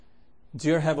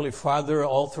Dear Heavenly Father,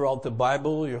 all throughout the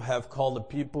Bible, you have called the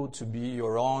people to be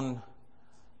your own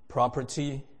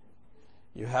property.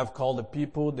 You have called the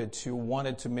people that you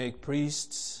wanted to make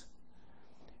priests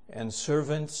and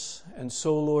servants. And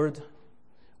so, Lord,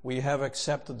 we have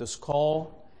accepted this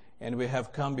call and we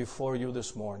have come before you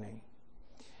this morning.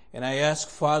 And I ask,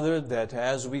 Father, that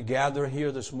as we gather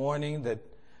here this morning, that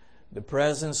the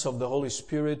presence of the Holy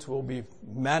Spirit will be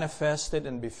manifested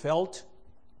and be felt.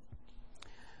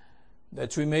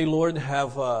 That we may, Lord,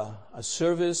 have a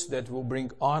service that will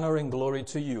bring honor and glory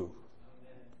to you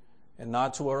and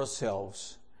not to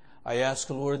ourselves. I ask,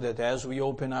 Lord, that as we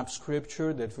open up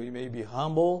Scripture, that we may be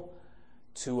humble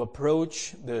to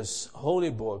approach this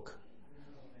holy book.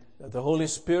 That the Holy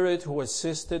Spirit who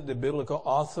assisted the biblical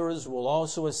authors will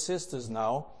also assist us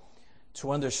now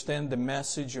to understand the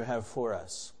message you have for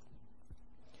us.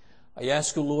 I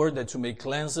ask you, Lord, that you may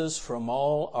cleanse us from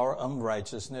all our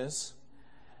unrighteousness.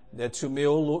 That you may,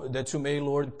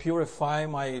 Lord, purify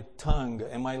my tongue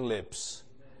and my lips.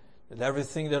 That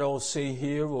everything that I will say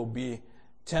here will be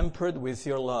tempered with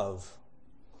your love.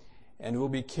 And will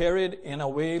be carried in a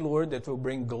way, Lord, that will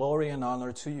bring glory and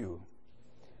honor to you.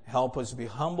 Help us be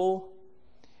humble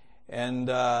and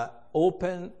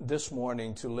open this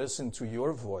morning to listen to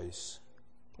your voice.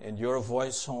 And your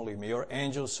voice only. May your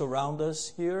angels surround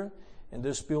us here in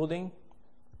this building.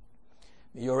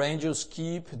 May your angels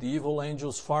keep the evil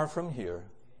angels far from here.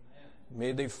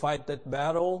 May they fight that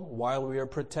battle while we are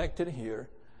protected here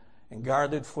and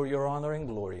guarded for your honor and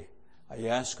glory. I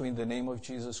ask you in the name of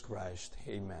Jesus Christ.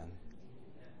 Amen.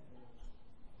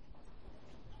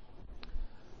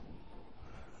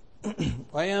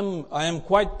 I am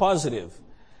quite positive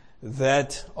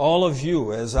that all of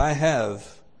you, as I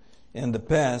have in the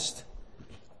past,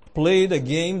 played a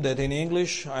game that in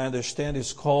English I understand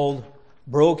is called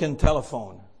broken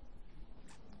telephone,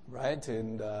 right?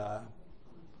 And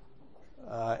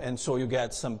so you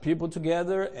get some people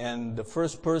together, and the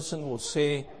first person will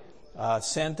say a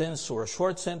sentence or a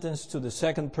short sentence to the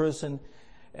second person,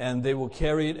 and they will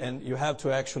carry it, and you have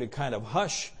to actually kind of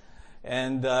hush,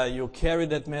 and you'll carry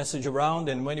that message around,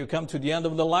 and when you come to the end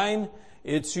of the line,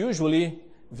 it's usually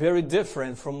very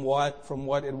different from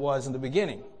what it was in the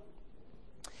beginning.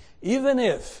 Even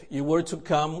if you were to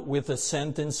come with a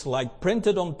sentence like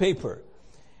printed on paper,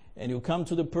 and you come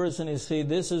to the person and say,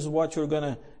 this is what you're going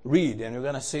to read, and you're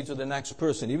going to say to the next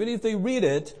person, even if they read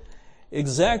it,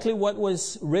 exactly what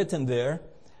was written there,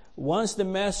 once the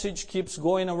message keeps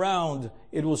going around,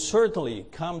 it will certainly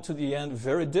come to the end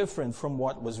very different from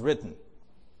what was written.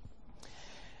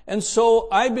 And so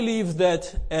I believe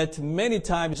that at many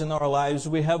times in our lives,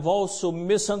 we have also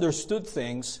misunderstood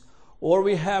things, or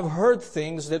we have heard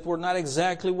things that were not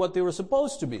exactly what they were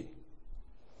supposed to be.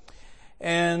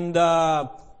 And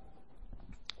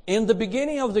in the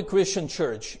beginning of the Christian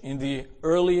church, in the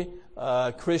early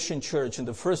Christian church, in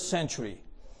the first century,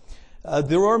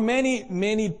 there were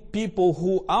many people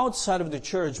who outside of the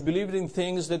church believed in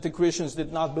things that the Christians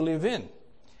did not believe in.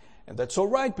 And that's all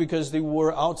right, because they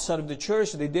were outside of the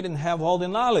church. They didn't have all the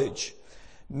knowledge.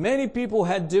 Many people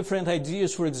had different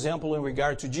ideas, for example, in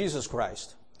regard to Jesus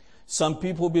Christ. Some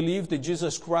people believed that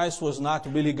Jesus Christ was not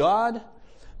really God,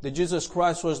 that Jesus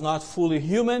Christ was not fully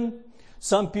human.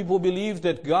 Some people believed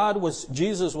that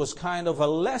Jesus was kind of a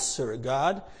lesser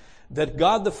God, that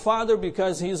God the Father,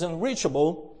 because He's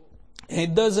unreachable, He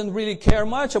doesn't really care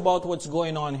much about what's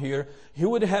going on here. He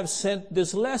would have sent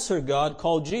this lesser God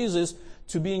called Jesus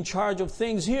to be in charge of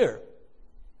things here.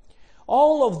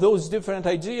 All of those different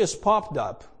ideas popped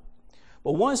up.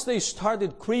 But once they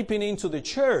started creeping into the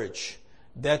church,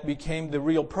 that became the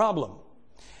real problem.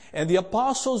 And the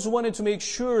apostles wanted to make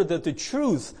sure that the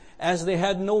truth, as they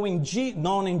had known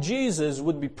in Jesus,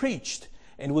 would be preached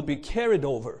and would be carried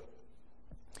over.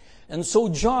 And so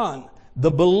John, the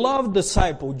beloved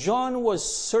disciple, John was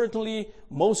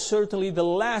most certainly the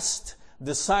last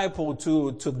disciple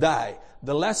to die,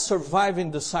 the last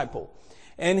surviving disciple.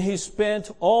 And he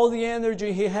spent all the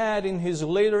energy he had in his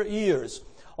later years,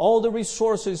 all the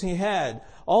resources he had,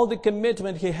 all the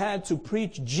commitment he had to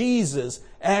preach Jesus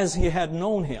as he had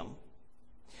known Him.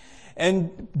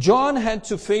 And John had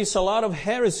to face a lot of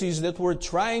heresies that were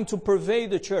trying to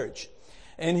pervade the church.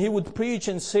 And he would preach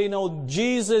and say, no,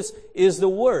 Jesus is the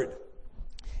Word.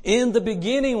 In the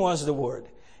beginning was the Word.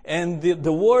 And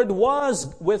the Word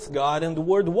was with God, and the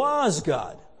Word was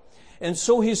God. And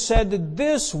so he said that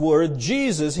this Word,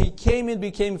 Jesus, He came and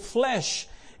became flesh,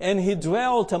 and He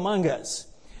dwelt among us.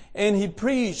 And He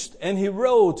preached, and He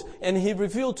wrote, and He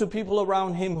revealed to people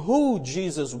around Him who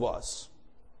Jesus was.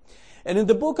 And in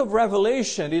the book of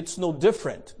Revelation, it's no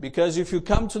different. Because if you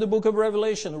come to the book of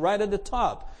Revelation, right at the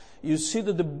top, you see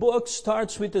that the book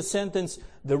starts with the sentence,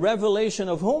 the revelation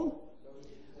of whom?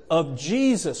 Of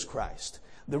Jesus Christ.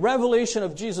 The revelation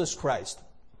of Jesus Christ.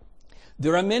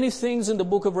 There are many things in the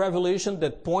book of Revelation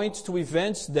that point to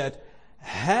events that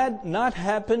had not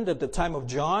happened at the time of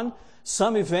John,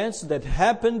 some events that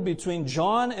happened between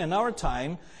John and our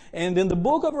time. And in the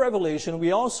book of Revelation,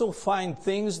 we also find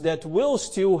things that will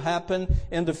still happen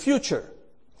in the future.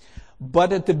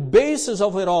 But at the basis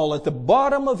of it all, at the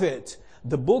bottom of it,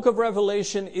 the book of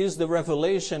Revelation is the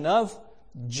revelation of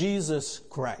Jesus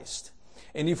Christ.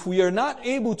 And if we are not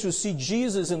able to see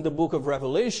Jesus in the book of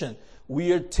Revelation,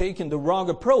 we are taking the wrong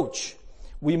approach.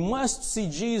 We must see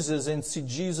Jesus and see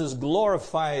Jesus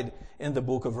glorified in the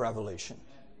book of Revelation.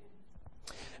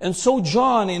 And so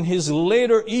John, in his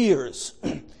later years,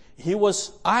 he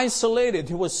was isolated.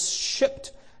 He was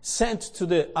sent to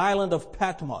the island of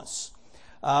Patmos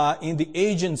in the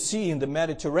Aegean Sea in the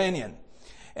Mediterranean.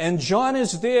 And John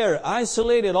is there,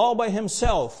 isolated all by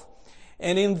himself.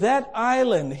 And in that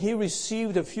island, he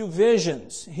received a few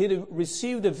visions. He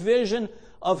received a vision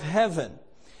of heaven.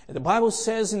 And the Bible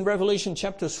says in Revelation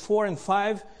chapters 4 and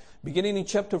 5, beginning in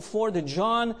chapter 4, that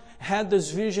John had this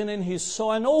vision and he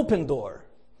saw an open door.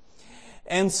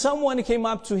 And someone came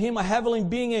up to him, a heavenly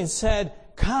being, and said,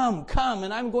 come,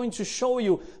 and I'm going to show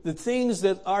you the things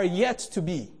that are yet to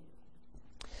be.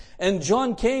 And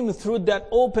John came through that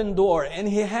open door, and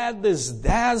he had this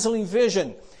dazzling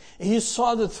vision. He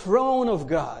saw the throne of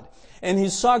God, and he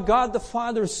saw God the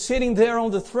Father sitting there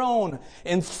on the throne,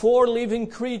 and 4 living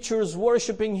creatures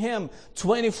worshiping Him,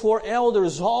 24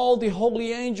 elders, all the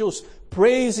holy angels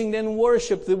praising and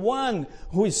worship the one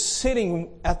who is sitting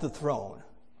at the throne.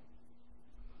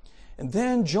 And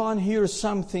then John hears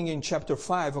something in chapter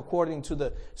 5, according to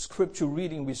the scripture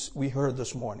reading we heard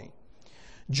this morning.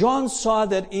 John saw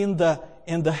that in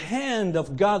the hand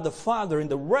of God the Father, in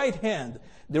the right hand,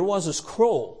 there was a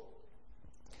scroll.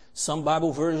 Some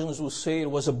Bible versions will say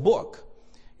it was a book.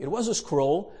 It was a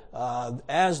scroll.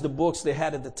 As the books they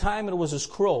had at the time, it was a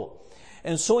scroll.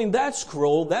 And so in that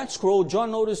scroll,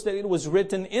 John noticed that it was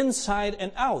written inside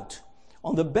and out,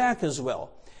 on the back as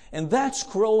well. And that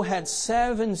scroll had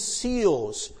 7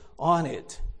 seals on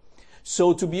it.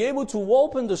 So to be able to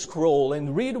open the scroll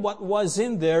and read what was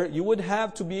in there, you would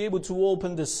have to be able to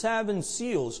open the 7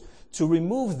 seals, to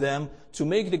remove them, to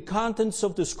make the contents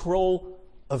of the scroll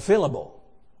available.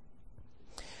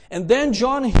 And then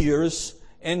John hears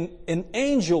an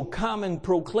angel come and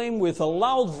proclaim with a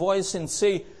loud voice and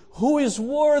say, who is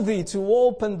worthy to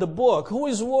open the book? Who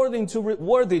is worthy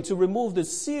to remove the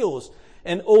seals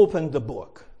and open the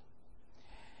book?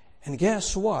 And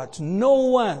guess what? No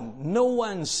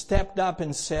one stepped up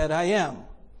and said, I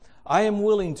am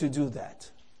willing to do that.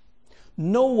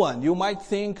 No one. You might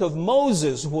think of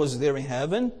Moses, who was there in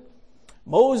heaven.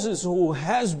 Moses, who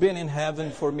has been in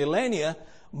heaven for millennia.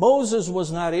 Moses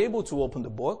was not able to open the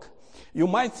book. You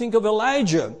might think of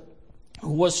Elijah,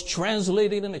 who was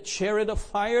translated in a chariot of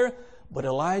fire, but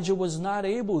Elijah was not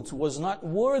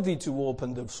worthy to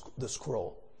open the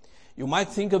scroll. You might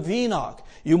think of Enoch.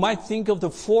 You might think of the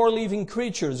 4 living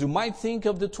creatures. You might think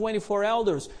of the 24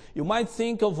 elders. You might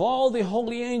think of all the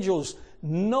holy angels.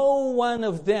 None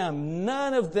of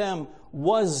them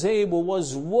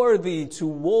was worthy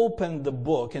to open the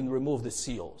book and remove the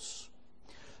seals.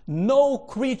 No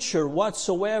creature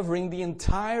whatsoever in the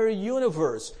entire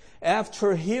universe,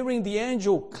 after hearing the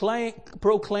angel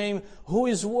proclaim who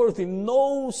is worthy,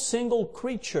 no single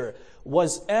creature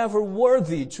was ever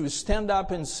worthy to stand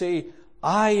up and say,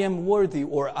 I am worthy,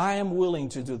 or I am willing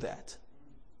to do that.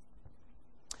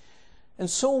 And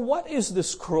so what is the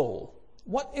scroll?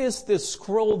 What is this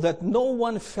scroll that no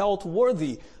one felt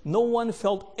worthy, no one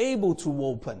felt able to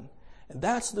open? And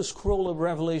that's the scroll of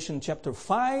Revelation chapter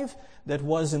 5 that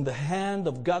was in the hand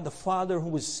of God the Father who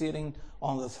was sitting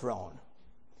on the throne.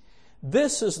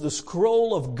 This is the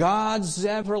scroll of God's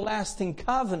everlasting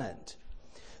covenant.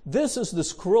 This is the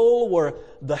scroll where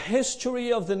the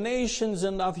history of the nations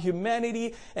and of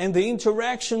humanity and the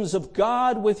interactions of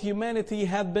God with humanity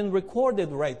have been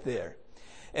recorded right there.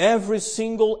 Every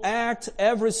single act,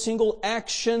 every single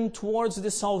action towards the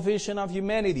salvation of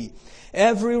humanity,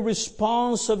 every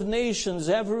response of nations,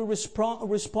 every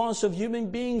response of human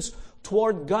beings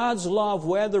toward God's love,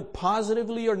 whether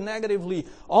positively or negatively,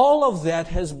 all of that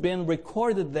has been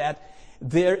recorded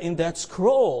there in that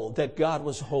scroll that God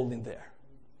was holding there.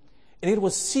 And it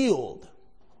was sealed.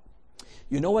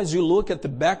 You know, as you look at the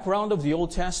background of the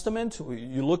Old Testament,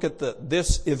 you look at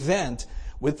this event,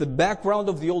 With the background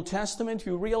of the Old Testament,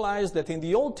 you realize that in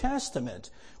the Old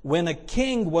Testament, when a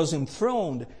king was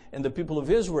enthroned in the people of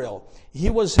Israel,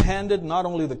 he was handed not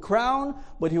only the crown,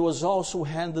 but he was also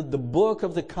handed the book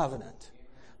of the covenant,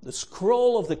 the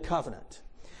scroll of the covenant.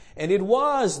 And it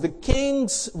was the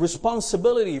king's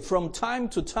responsibility from time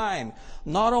to time,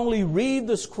 not only read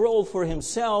the scroll for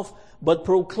himself, but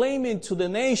proclaim it to the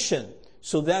nation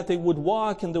so that they would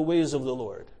walk in the ways of the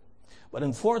Lord. But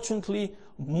unfortunately,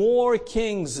 more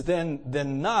kings than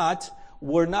not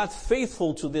were not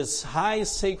faithful to this high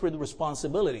sacred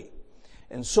responsibility.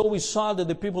 And so we saw that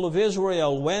the people of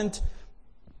Israel went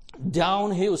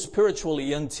downhill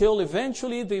spiritually until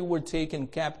eventually they were taken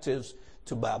captives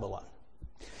to Babylon.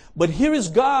 But here is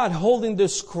God holding the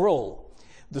scroll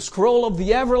of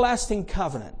the everlasting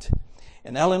covenant.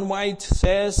 And Ellen White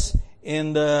says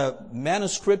in the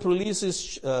Manuscript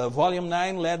Releases, Volume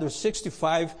 9, Letter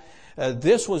 65,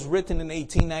 this was written in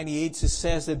 1898. It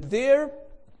says that there,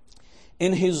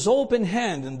 in his open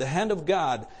hand, in the hand of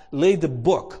God, lay the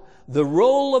book, the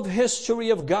roll of history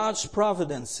of God's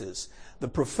providences, the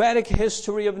prophetic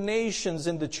history of nations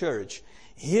in the church.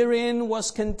 Herein was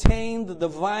contained the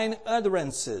divine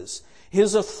utterances,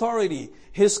 His authority,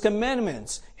 His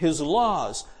commandments, His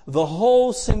laws, the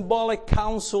whole symbolic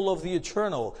counsel of the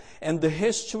eternal, and the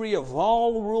history of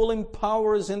all ruling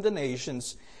powers in the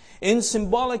nations. In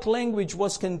symbolic language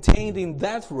was contained in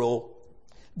that roll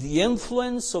the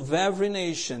influence of every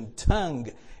nation, tongue,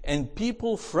 and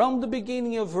people from the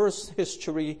beginning of Earth's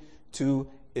history to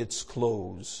its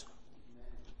close.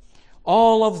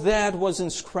 All of that was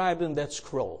inscribed in that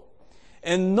scroll.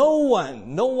 And no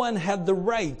one had the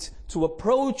right to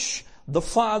approach the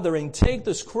Father and take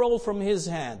the scroll from His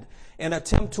hand and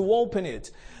attempt to open it.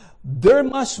 There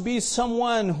must be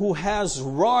someone who has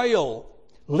royal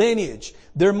lineage.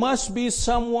 There must be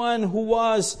someone who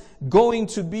was going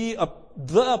to be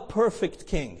the perfect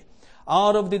king.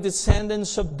 Out of the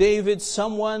descendants of David,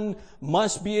 someone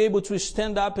must be able to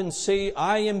stand up and say,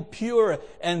 I am pure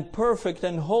and perfect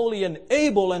and holy and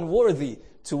able and worthy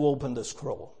to open the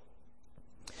scroll.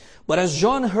 But as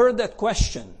John heard that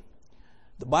question,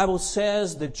 the Bible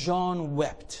says that John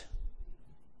wept.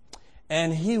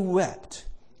 And he wept.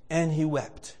 And he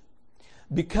wept.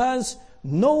 Because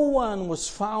no one was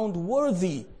found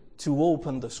worthy to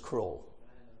open the scroll.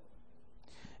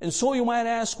 And so you might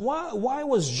ask, why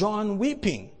was John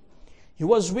weeping? He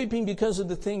was weeping because of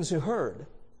the things he heard.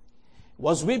 He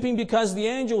was weeping because the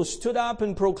angel stood up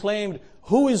and proclaimed,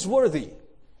 who is worthy?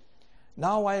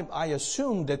 Now I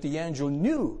assume that the angel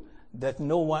knew that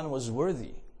no one was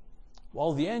worthy.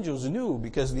 Well, the angels knew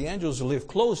because the angels live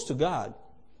close to God.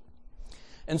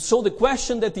 And so the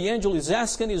question that the angel is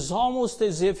asking is almost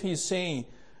as if he's saying,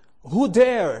 who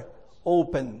dare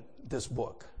open this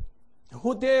book?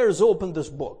 Who dares open this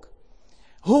book?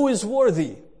 Who is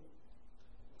worthy?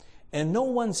 And no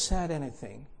one said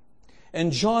anything.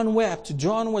 And John wept.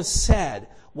 John was sad.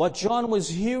 What John was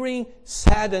hearing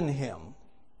saddened him.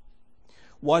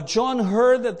 What John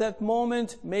heard at that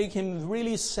moment made him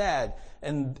really sad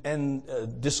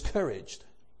and discouraged.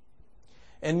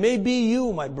 And maybe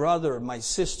you, my brother, my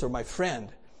sister, my friend,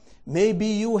 maybe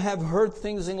you have heard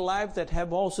things in life that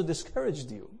have also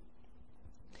discouraged you.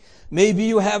 Maybe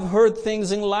you have heard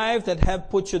things in life that have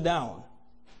put you down.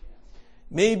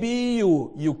 Maybe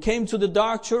you came to the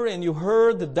doctor and you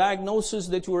heard the diagnosis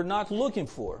that you were not looking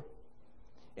for,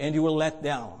 and you were let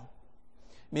down.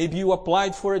 Maybe you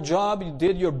applied for a job, you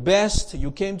did your best,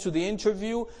 you came to the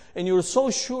interview, and you were so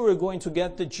sure you're going to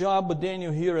get the job, but then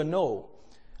you hear a no.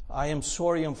 I am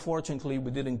sorry, unfortunately,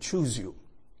 we didn't choose you.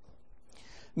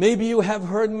 Maybe you have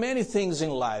heard many things in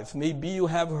life. Maybe you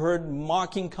have heard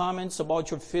mocking comments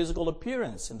about your physical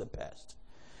appearance in the past.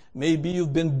 Maybe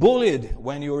you've been bullied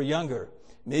when you were younger.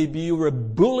 Maybe you were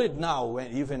bullied now,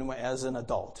 even as an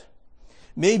adult.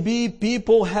 Maybe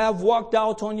people have walked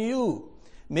out on you.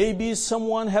 Maybe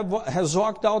someone has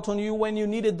walked out on you when you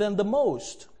needed them the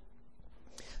most.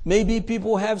 Maybe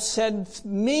people have said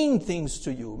mean things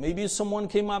to you. Maybe someone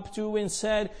came up to you and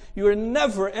said, you are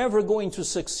never ever going to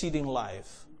succeed in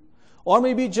life. Or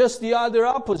maybe just the other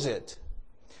opposite.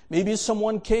 Maybe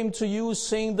someone came to you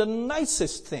saying the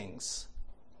nicest things.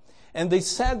 And they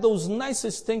said those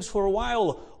nicest things for a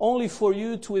while, only for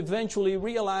you to eventually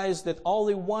realize that all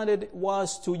they wanted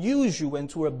was to use you and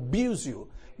to abuse you,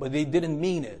 but they didn't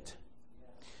mean it.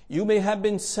 You may have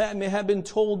been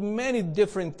told many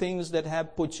different things that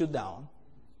have put you down.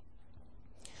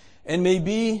 And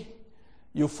maybe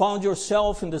you found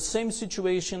yourself in the same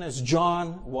situation as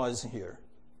John was here.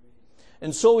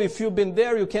 And so if you've been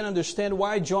there, you can understand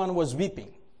why John was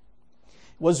weeping.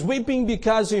 He was weeping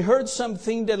because he heard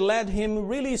something that led him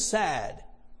really sad.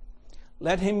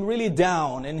 let him really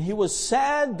down, and he was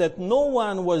sad that no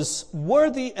one was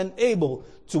worthy and able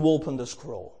to open the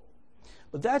scroll.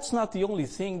 But that's not the only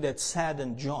thing that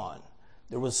saddened John.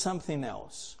 There was something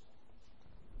else.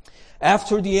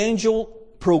 After the angel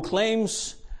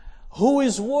proclaims, "Who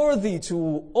is worthy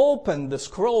to open the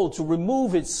scroll, to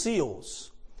remove its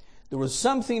seals?" there was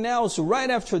something else right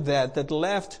after that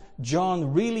left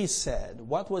John really sad.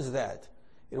 What was that?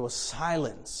 It was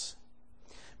silence.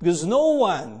 Because no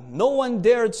one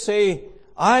dared say,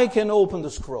 "I can open the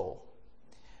scroll."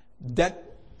 That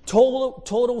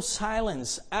total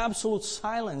silence, absolute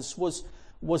silence was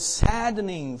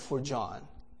saddening for John.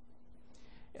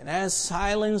 And as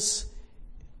silence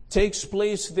takes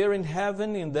place there in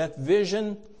heaven, in that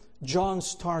vision, John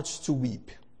starts to weep.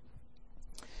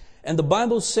 And the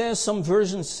Bible says, some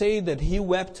versions say that he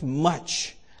wept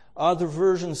much. Other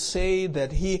versions say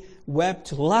that he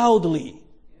wept loudly.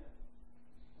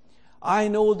 I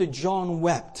know that John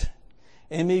wept,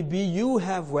 and maybe you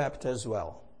have wept as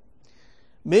well.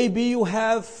 Maybe you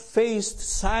have faced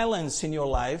silence in your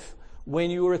life when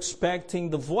you were expecting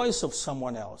the voice of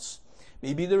someone else.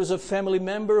 Maybe there's a family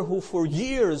member who for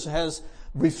years has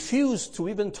refused to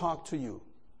even talk to you.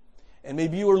 And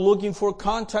maybe you are looking for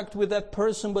contact with that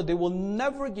person, but they will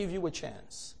never give you a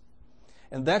chance.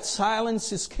 And that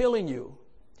silence is killing you.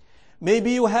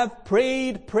 Maybe you have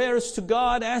prayed prayers to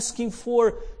God asking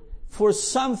for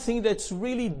something that's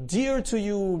really dear to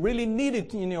you, really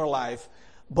needed in your life.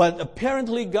 But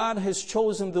apparently God has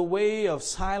chosen the way of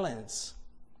silence.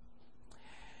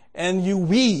 And you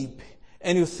weep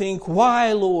and you think,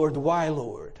 "Why, Lord? Why,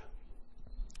 Lord?"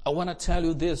 I want to tell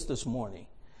you this morning.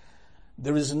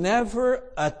 There is never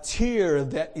a tear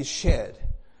that is shed.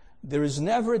 There is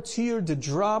never a tear that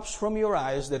drops from your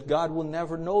eyes that God will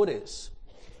never notice.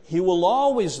 He will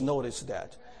always notice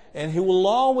that. And He will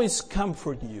always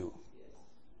comfort you.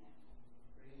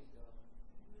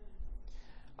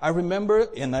 I remember,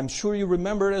 and I'm sure you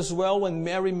remember as well, when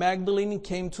Mary Magdalene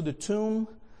came to the tomb,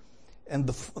 and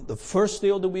the first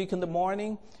day of the week in the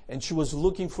morning, and she was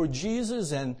looking for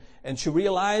Jesus, and she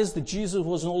realized that Jesus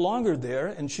was no longer there,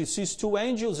 and she sees two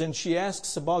angels, and she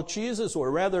asks about Jesus, or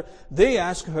rather, they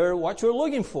ask her what you're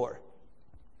looking for.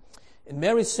 And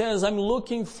Mary says, "I'm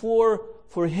looking for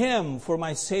Him, for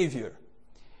my Savior."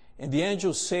 And the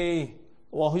angels say,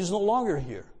 "Well, He's no longer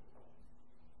here."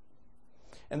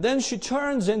 And then she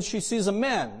turns and she sees a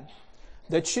man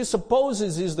that she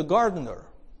supposes is the gardener.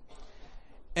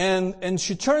 And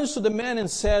she turns to the man and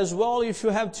says, "Well, if you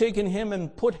have taken him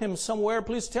and put him somewhere,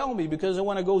 please tell me, because I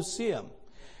want to go see him."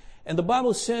 And the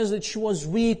Bible says that she was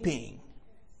weeping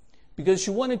because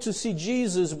she wanted to see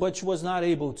Jesus, but she was not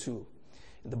able to.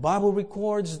 And the Bible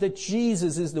records that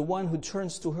Jesus is the one who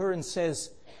turns to her and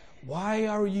says, "Why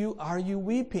are you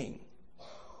weeping?"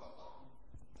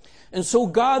 And so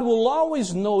God will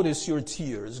always notice your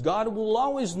tears. God will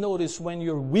always notice when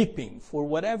you're weeping, for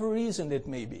whatever reason it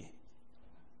may be.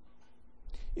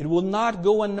 It will not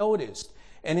go unnoticed.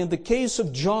 And in the case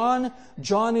of John,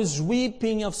 John is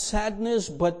weeping of sadness,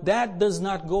 but that does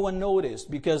not go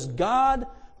unnoticed because God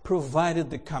provided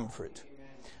the comfort.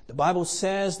 The Bible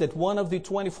says that one of the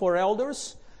 24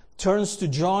 elders turns to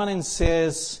John and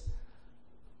says,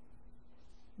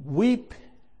 "Weep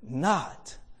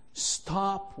not.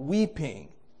 Stop weeping."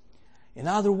 In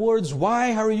other words,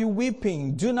 why are you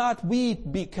weeping? Do not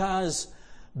weep, because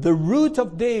the root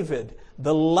of David,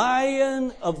 the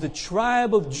Lion of the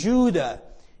tribe of Judah,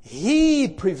 He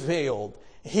prevailed,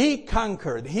 He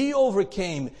conquered, He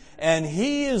overcame, and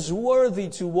He is worthy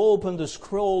to open the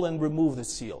scroll and remove the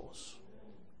seals.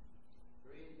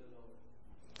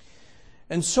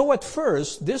 And so at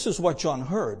first, this is what John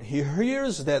heard. He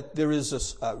hears that there is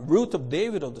a root of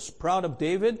David, or the sprout of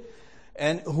David,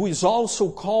 and who is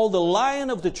also called the Lion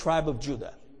of the tribe of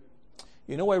Judah.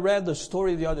 You know, I read the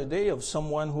story the other day of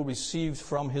someone who received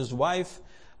from his wife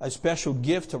a special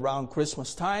gift around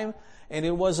Christmas time, and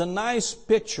it was a nice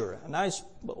picture, a nice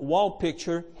wall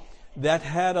picture that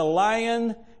had a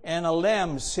lion and a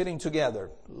lamb sitting together,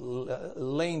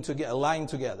 lying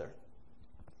together.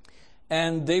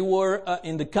 And they were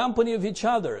in the company of each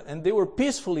other, and they were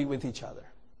peacefully with each other.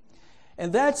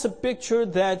 And that's a picture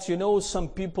that, you know, some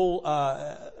people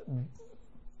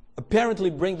apparently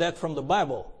bring that from the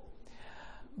Bible.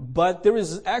 But there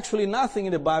is actually nothing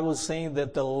in the Bible saying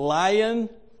that the lion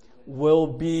will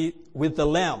be with the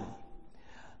lamb.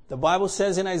 The Bible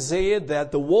says in Isaiah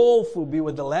that the wolf will be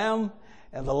with the lamb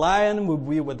and the lion will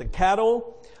be with the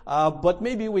cattle. But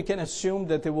maybe we can assume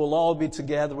that they will all be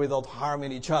together without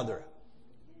harming each other.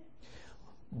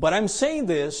 But I'm saying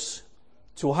this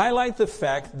to highlight the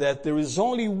fact that there is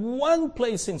only one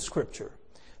place in Scripture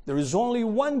There is only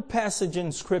one passage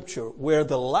in Scripture where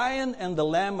the lion and the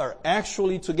lamb are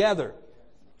actually together.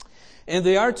 And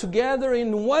they are together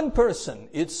in one person.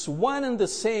 It's one and the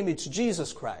same. It's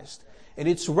Jesus Christ. And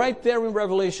it's right there in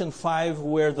Revelation 5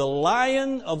 where the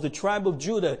lion of the tribe of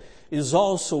Judah is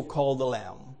also called the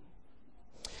lamb.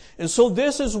 And so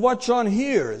this is what John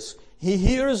hears. He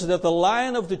hears that the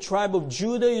lion of the tribe of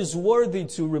Judah is worthy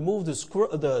to remove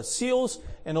the seals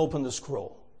and open the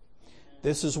scroll.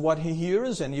 This is what he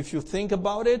hears, and if you think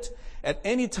about it, at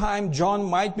any time John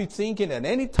might be thinking, at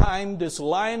any time this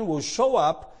lion will show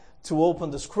up to open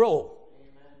the scroll.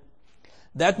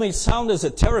 That may sound as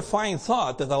a terrifying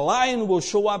thought, that a lion will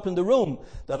show up in the room,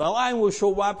 that a lion will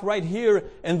show up right here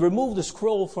and remove the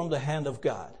scroll from the hand of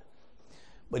God.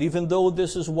 But even though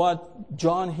this is what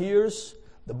John hears,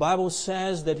 the Bible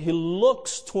says that he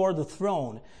looks toward the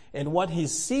throne, and what he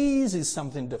sees is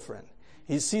something different.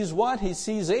 He sees what? He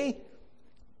sees a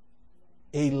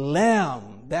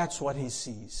lamb. That's what he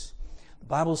sees. The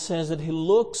Bible says that he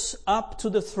looks up to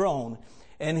the throne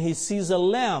and he sees a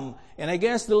lamb. And I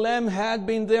guess the lamb had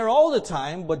been there all the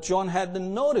time, but John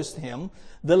hadn't noticed him.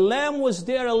 The lamb was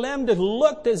there, a lamb that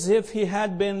looked as if he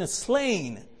had been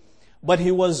slain, but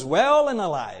he was well and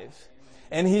alive.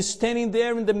 And he's standing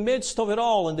there in the midst of it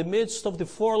all, in the midst of the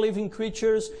 4 living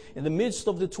creatures, in the midst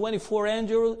of the 24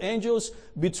 angels,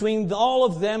 between all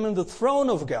of them and the throne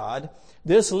of God.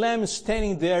 This lamb is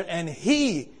standing there, and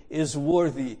he is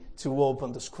worthy to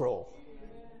open the scroll.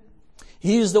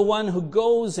 He is the one who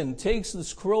goes and takes the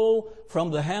scroll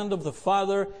from the hand of the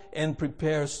Father and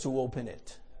prepares to open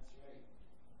it.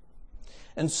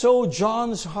 And so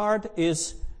John's heart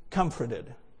is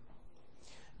comforted,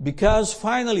 because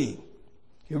finally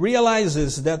he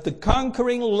realizes that the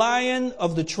conquering lion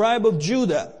of the tribe of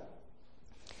Judah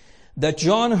that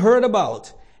John heard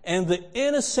about, and the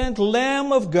innocent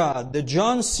Lamb of God that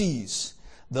John sees,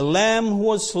 the Lamb who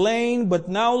was slain but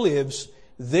now lives,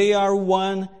 they are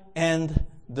one and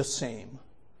the same.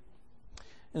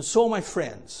 And so, my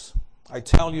friends, I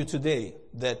tell you today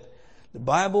that the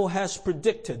Bible has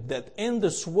predicted that in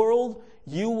this world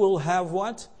you will have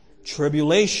what?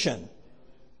 Tribulation.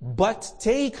 But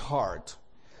take heart,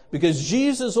 because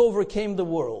Jesus overcame the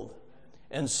world,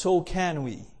 and so can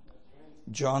we.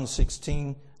 John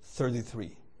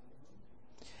 16:33.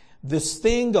 This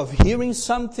thing of hearing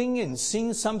something and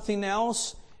seeing something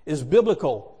else is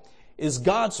biblical, is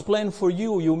God's plan for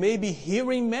you. You may be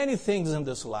hearing many things in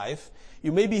this life.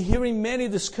 You may be hearing many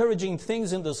discouraging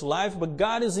things in this life, but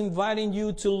God is inviting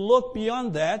you to look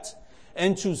beyond that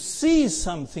and to see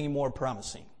something more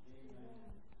promising.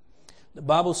 The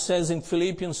Bible says in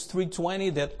Philippians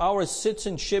 3:20 that our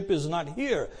citizenship is not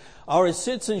here. Our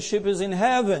citizenship is in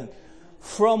heaven,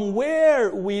 from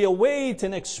where we await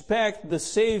and expect the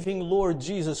saving Lord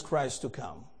Jesus Christ to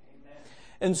come.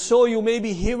 And so you may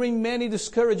be hearing many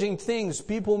discouraging things.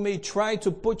 People may try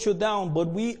to put you down, but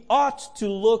we ought to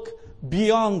look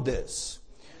beyond this.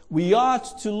 We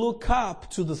ought to look up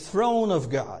to the throne of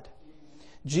God.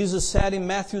 Jesus said in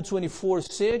Matthew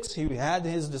 24:6, he had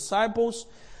his disciples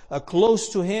close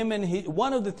to him, and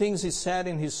one of the things he said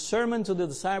in his sermon to the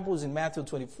disciples in Matthew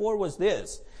 24 was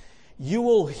this: you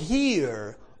will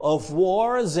hear of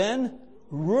wars and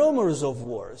rumors of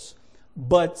wars,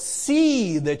 but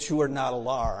see that you are not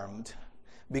alarmed,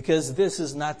 because this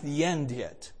is not the end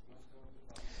yet.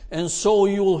 And so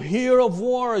you will hear of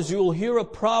wars, you will hear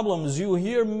of problems, you will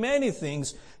hear many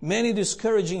things, many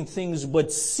discouraging things,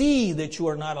 but see that you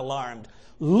are not alarmed.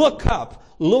 Look up,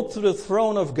 look to the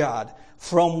throne of God,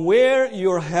 from where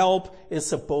your help is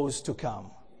supposed to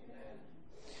come.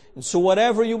 And so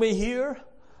whatever you may hear,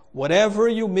 whatever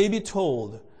you may be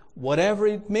told, whatever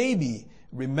it may be,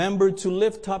 remember to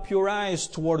lift up your eyes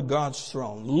toward God's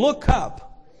throne. Look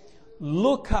up,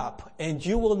 and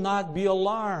you will not be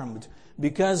alarmed,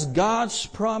 because God's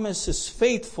promise is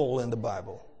faithful in the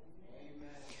Bible.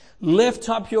 Lift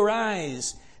up your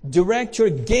eyes, direct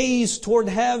your gaze toward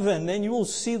heaven, and you will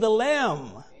see the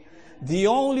Lamb, the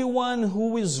only one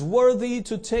who is worthy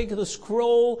to take the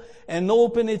scroll and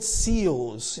open its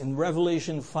seals in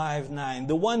Revelation 5:9.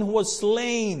 The one who was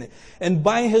slain, and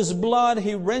by his blood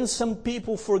he ransomed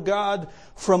people for God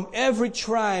from every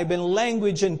tribe and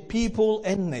language and people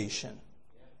and nation.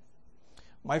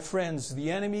 My friends,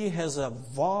 the enemy has a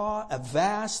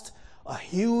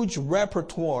huge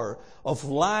repertoire of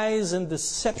lies and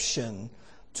deception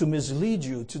to mislead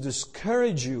you, to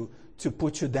discourage you, to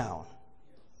put you down.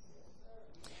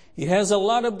 He has a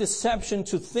lot of deception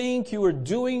to think you are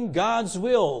doing God's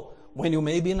will when you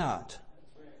may be not.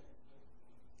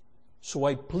 So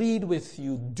I plead with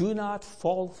you, do not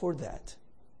fall for that.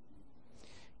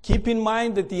 Keep in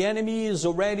mind that the enemy is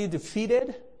already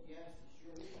defeated.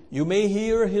 You may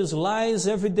hear His lies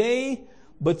every day,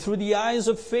 but through the eyes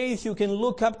of faith you can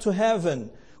look up to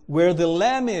heaven, where the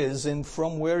Lamb is and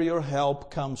from where your help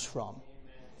comes from.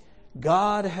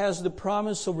 God has the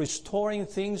promise of restoring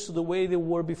things to the way they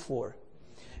were before.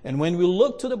 And when we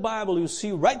look to the Bible, you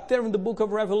see right there in the book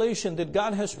of Revelation that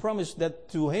God has promised that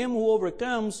to him who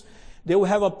overcomes, they will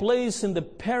have a place in the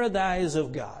paradise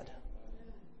of God.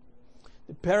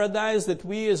 The paradise that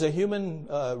we as a human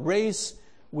race,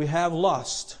 we have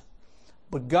lost.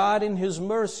 But God in His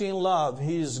mercy and love,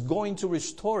 He is going to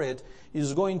restore it. He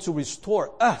is going to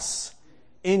restore us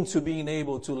into being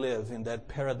able to live in that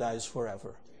paradise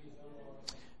forever.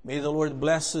 May the Lord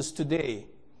bless us today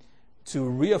to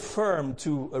reaffirm,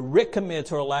 to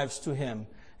recommit our lives to Him,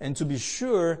 and to be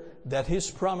sure that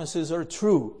His promises are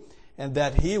true, and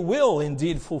that He will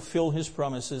indeed fulfill His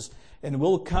promises, and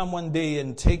will come one day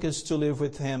and take us to live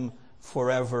with Him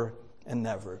forever and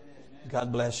ever.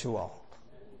 God bless you all.